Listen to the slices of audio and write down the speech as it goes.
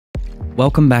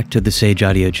Welcome back to the Sage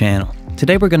Audio channel.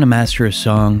 Today we're going to master a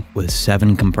song with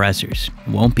 7 compressors.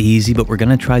 It won't be easy, but we're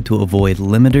going to try to avoid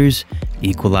limiters,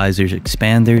 equalizers,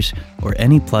 expanders, or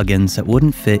any plugins that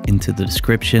wouldn't fit into the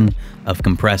description of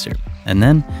compressor. And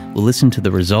then we'll listen to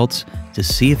the results to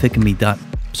see if it can be done.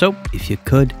 So if you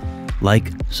could,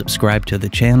 like, subscribe to the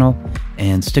channel,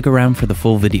 and stick around for the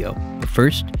full video. But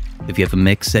first, if you have a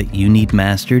mix that you need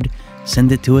mastered,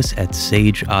 send it to us at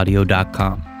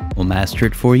sageaudio.com. We'll master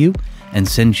it for you and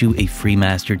send you a free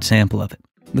mastered sample of it.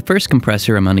 The first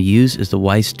compressor I'm going to use is the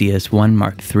Weiss DS1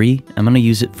 Mark III. I'm going to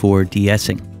use it for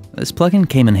de-essing. This plugin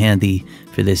came in handy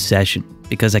for this session.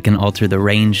 Because I can alter the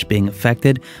range being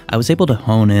affected, I was able to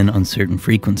hone in on certain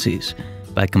frequencies.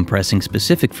 By compressing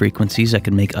specific frequencies, I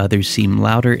can make others seem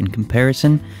louder in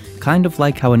comparison, kind of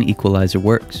like how an equalizer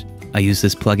works. I use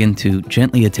this plugin to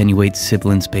gently attenuate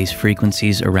sibilance-based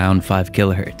frequencies around 5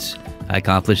 kHz. I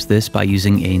accomplished this by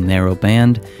using a narrow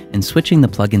band and switching the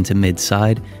plugin to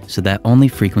mid-side so that only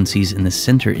frequencies in the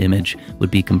center image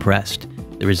would be compressed.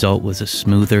 The result was a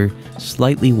smoother,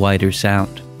 slightly wider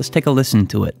sound. Let's take a listen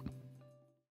to it.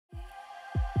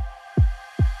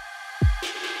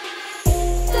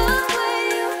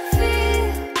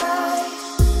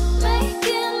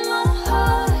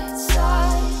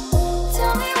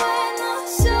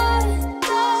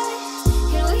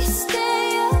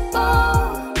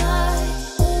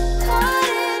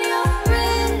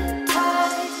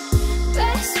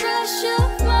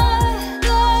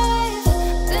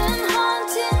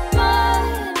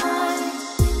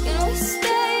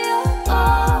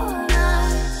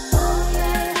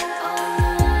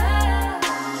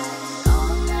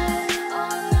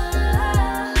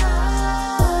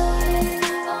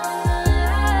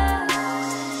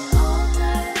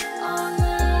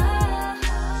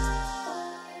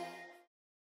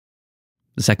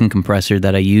 The second compressor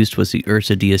that I used was the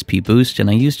Ursa DSP Boost, and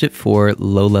I used it for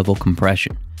low-level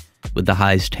compression. With the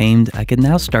highs tamed, I could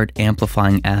now start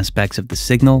amplifying aspects of the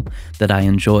signal that I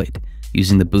enjoyed.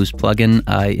 Using the Boost plugin,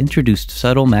 I introduced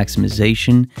subtle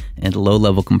maximization and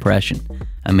low-level compression.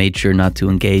 I made sure not to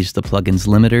engage the plugin's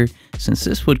limiter, since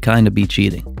this would kinda be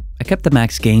cheating. I kept the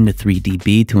max gain to 3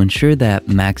 dB to ensure that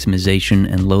maximization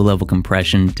and low-level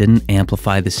compression didn't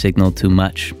amplify the signal too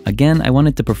much. Again, I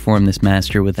wanted to perform this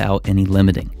master without any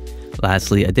limiting.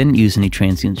 Lastly, I didn't use any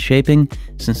transient shaping,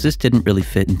 since this didn't really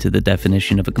fit into the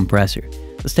definition of a compressor.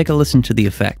 Let's take a listen to the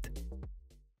effect.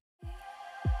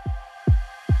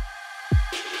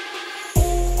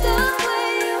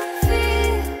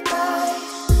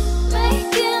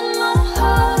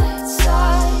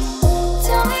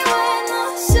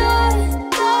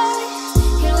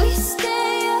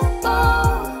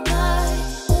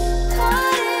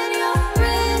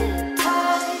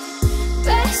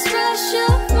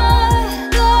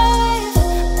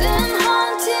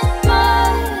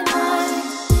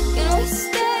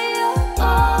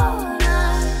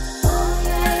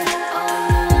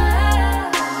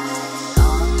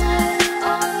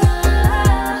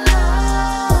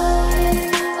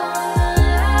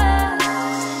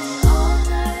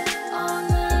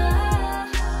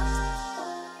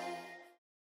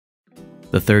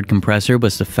 The third compressor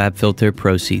was the FabFilter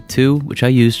Pro C2, which I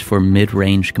used for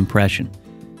mid-range compression.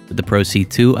 With the Pro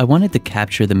C2, I wanted to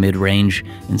capture the mid-range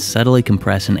and subtly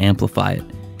compress and amplify it.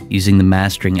 Using the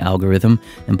mastering algorithm,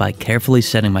 and by carefully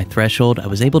setting my threshold, I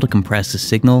was able to compress the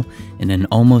signal in an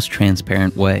almost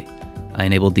transparent way. I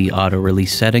enabled the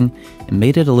auto-release setting and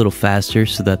made it a little faster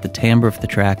so that the timbre of the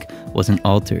track wasn't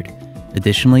altered.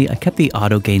 Additionally, I kept the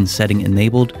auto-gain setting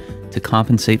enabled to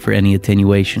compensate for any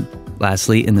attenuation.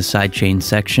 Lastly, in the sidechain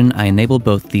section, I enabled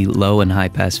both the low and high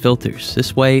pass filters.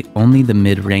 This way, only the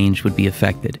mid-range would be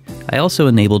affected. I also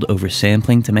enabled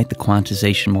oversampling to make the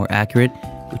quantization more accurate,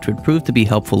 which would prove to be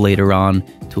helpful later on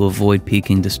to avoid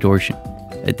peaking distortion.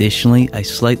 Additionally, I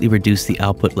slightly reduced the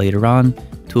output later on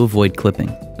to avoid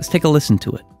clipping. Let's take a listen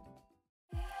to it.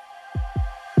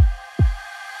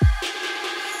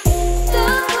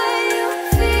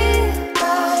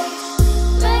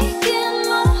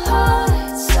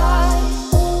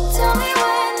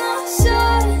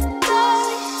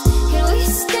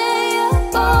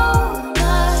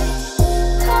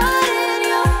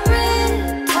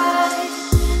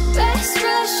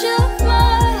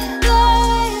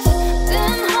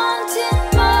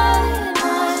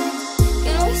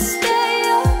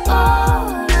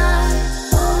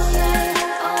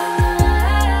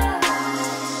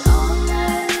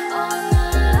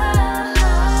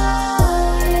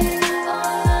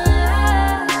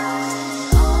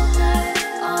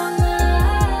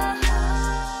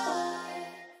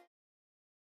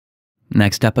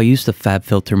 Next up, I used the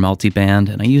FabFilter multiband,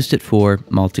 and I used it for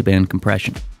multiband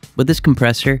compression. With this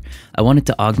compressor, I wanted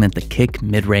to augment the kick,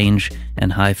 mid-range,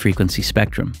 and high-frequency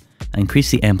spectrum. I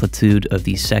increased the amplitude of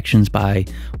these sections by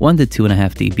 1 to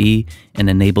 2.5 dB and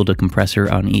enabled a compressor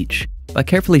on each. By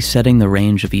carefully setting the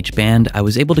range of each band, I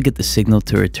was able to get the signal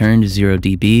to return to 0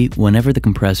 dB whenever the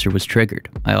compressor was triggered.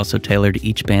 I also tailored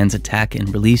each band's attack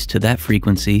and release to that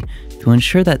frequency to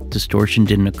ensure that distortion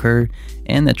didn't occur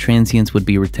and that transients would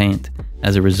be retained.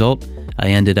 As a result, I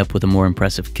ended up with a more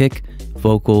impressive kick,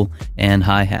 vocal, and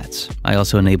hi-hats. I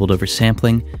also enabled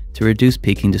oversampling to reduce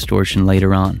peaking distortion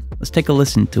later on. Let's take a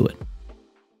listen to it.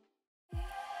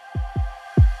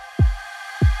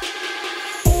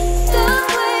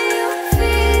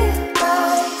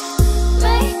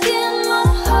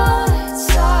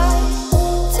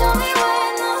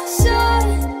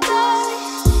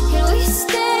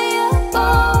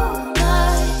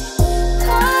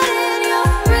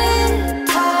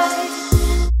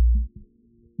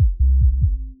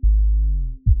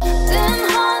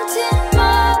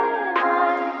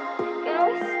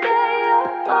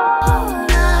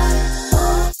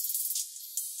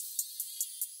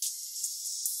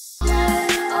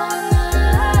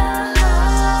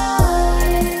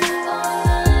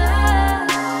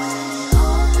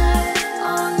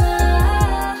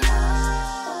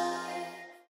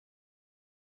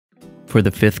 For the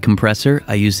fifth compressor,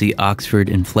 I use the Oxford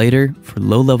Inflator for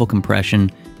low-level compression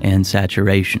and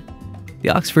saturation.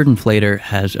 The Oxford Inflator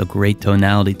has a great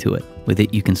tonality to it. With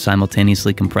it, you can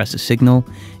simultaneously compress a signal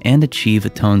and achieve a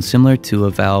tone similar to a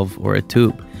valve or a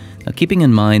tube. Now, keeping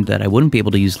in mind that I wouldn't be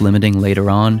able to use limiting later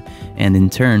on, and in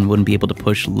turn wouldn't be able to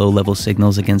push low-level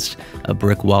signals against a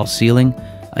brick wall ceiling,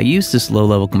 I used this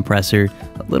low-level compressor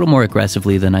a little more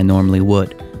aggressively than I normally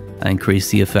would. I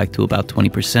increased the effect to about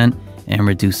 20%, and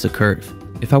reduce the curve.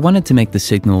 If I wanted to make the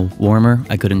signal warmer,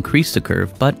 I could increase the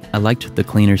curve, but I liked the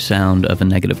cleaner sound of a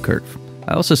negative curve.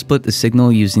 I also split the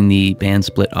signal using the band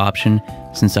split option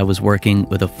since I was working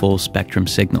with a full spectrum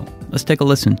signal. Let's take a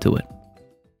listen to it.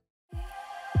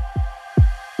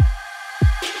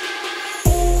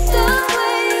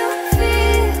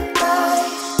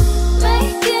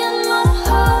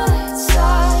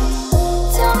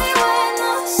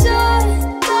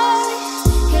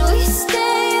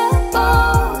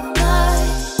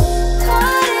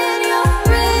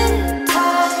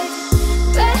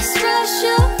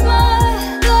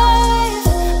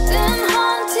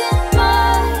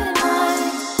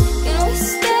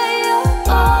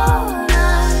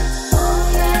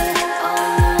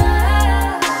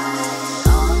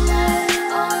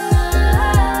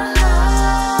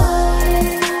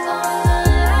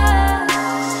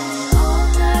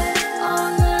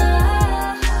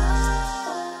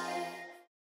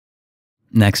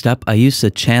 Next up, I used the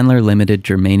Chandler Limited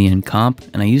Germanium comp,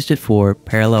 and I used it for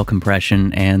parallel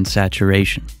compression and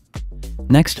saturation.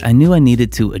 Next, I knew I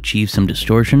needed to achieve some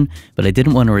distortion, but I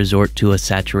didn't want to resort to a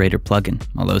saturator plugin.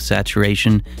 Although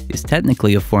saturation is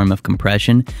technically a form of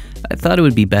compression, I thought it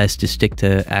would be best to stick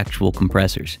to actual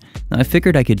compressors. Now, I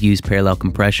figured I could use parallel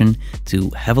compression to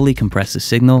heavily compress the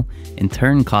signal, in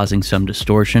turn causing some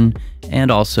distortion and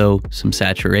also some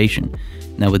saturation.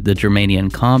 Now, with the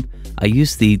Germanium comp, I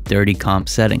used the dirty comp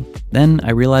setting. Then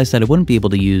I realized that I wouldn't be able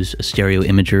to use a stereo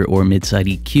imager or mid-side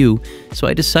EQ, so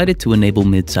I decided to enable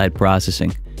mid-side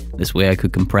processing. This way I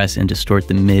could compress and distort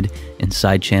the mid and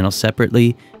side channels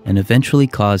separately and eventually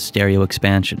cause stereo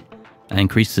expansion. I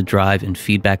increased the drive and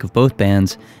feedback of both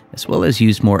bands, as well as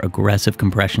used more aggressive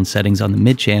compression settings on the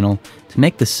mid channel to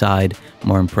make the side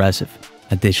more impressive.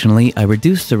 Additionally, I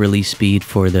reduced the release speed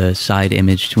for the side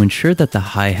image to ensure that the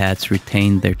hi-hats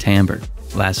retained their timbre.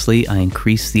 Lastly, I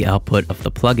increased the output of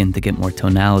the plugin to get more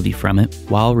tonality from it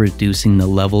while reducing the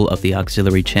level of the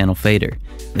auxiliary channel fader.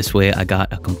 This way I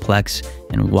got a complex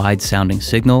and wide sounding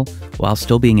signal while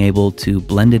still being able to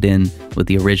blend it in with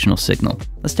the original signal.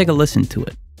 Let's take a listen to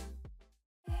it.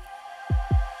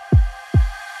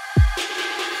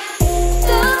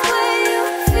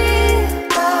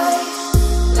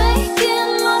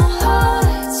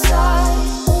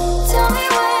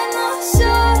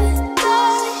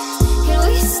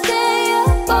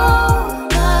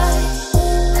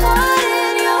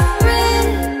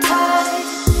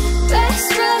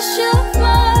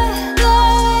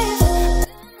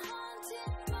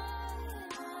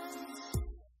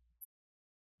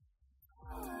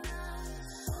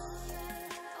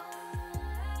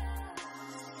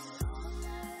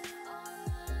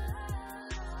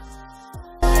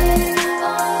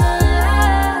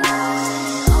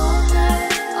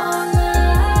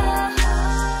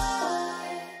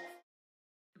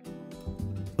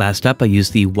 Last up, I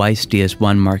used the Weiss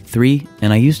DS1 Mark III,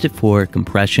 and I used it for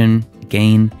compression,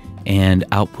 gain, and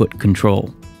output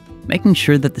control. Making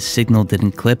sure that the signal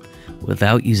didn't clip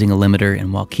without using a limiter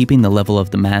and while keeping the level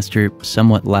of the master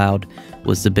somewhat loud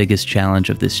was the biggest challenge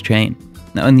of this chain.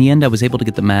 Now in the end I was able to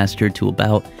get the master to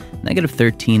about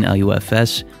 -13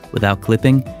 LUFS without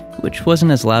clipping, which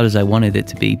wasn't as loud as I wanted it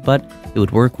to be, but it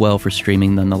would work well for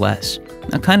streaming nonetheless.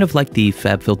 Now kind of like the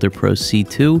FabFilter Pro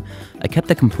C2, I kept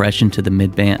the compression to the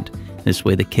mid-band. This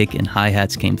way the kick and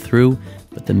hi-hats came through,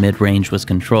 but the mid-range was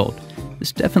controlled.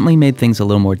 This definitely made things a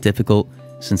little more difficult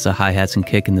since the hi-hats and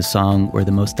kick in the song were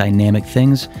the most dynamic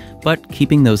things, but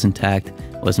keeping those intact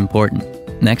was important.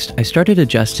 Next, I started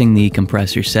adjusting the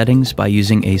compressor settings by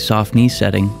using a soft knee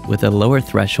setting with a lower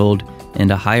threshold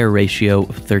and a higher ratio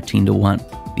of 13:1.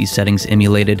 These settings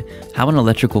emulated how an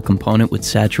electrical component would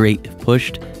saturate if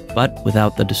pushed, but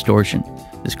without the distortion.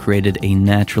 This created a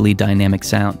naturally dynamic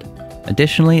sound.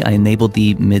 Additionally, I enabled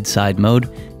the mid-side mode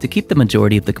to keep the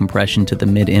majority of the compression to the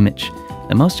mid-image.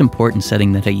 The most important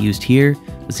setting that I used here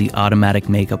was the automatic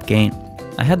makeup gain.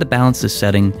 I had to balance this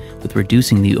setting with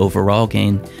reducing the overall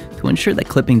gain to ensure that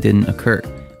clipping didn't occur,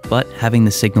 but having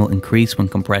the signal increase when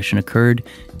compression occurred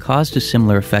caused a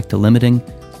similar effect to limiting,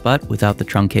 but without the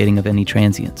truncating of any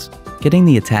transients. Getting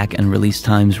the attack and release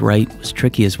times right was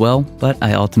tricky as well, but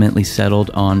I ultimately settled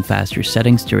on faster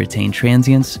settings to retain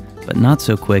transients, but not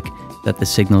so quick that the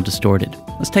signal distorted.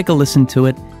 Let's take a listen to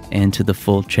it and to the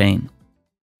full chain.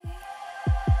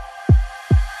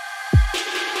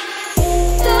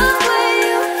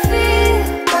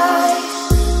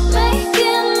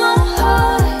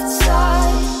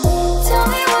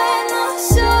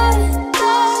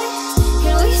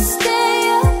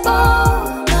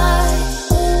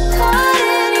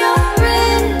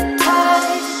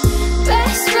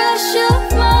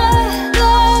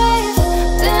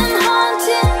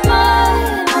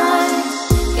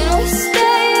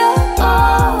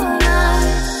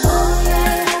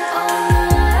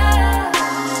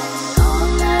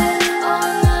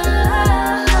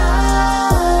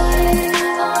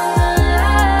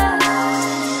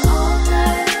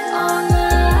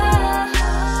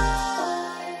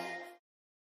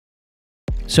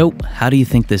 So, how do you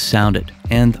think this sounded?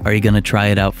 And are you going to try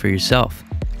it out for yourself?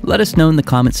 Let us know in the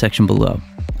comment section below.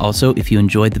 Also, if you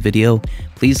enjoyed the video,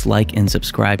 please like and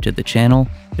subscribe to the channel.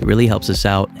 It really helps us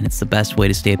out, and it's the best way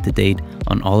to stay up to date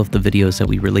on all of the videos that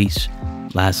we release.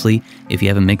 Lastly, if you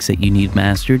have a mix that you need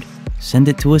mastered, send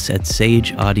it to us at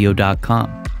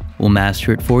sageaudio.com. We'll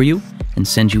master it for you and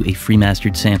send you a free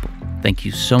mastered sample. Thank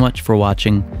you so much for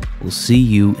watching. We'll see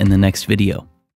you in the next video.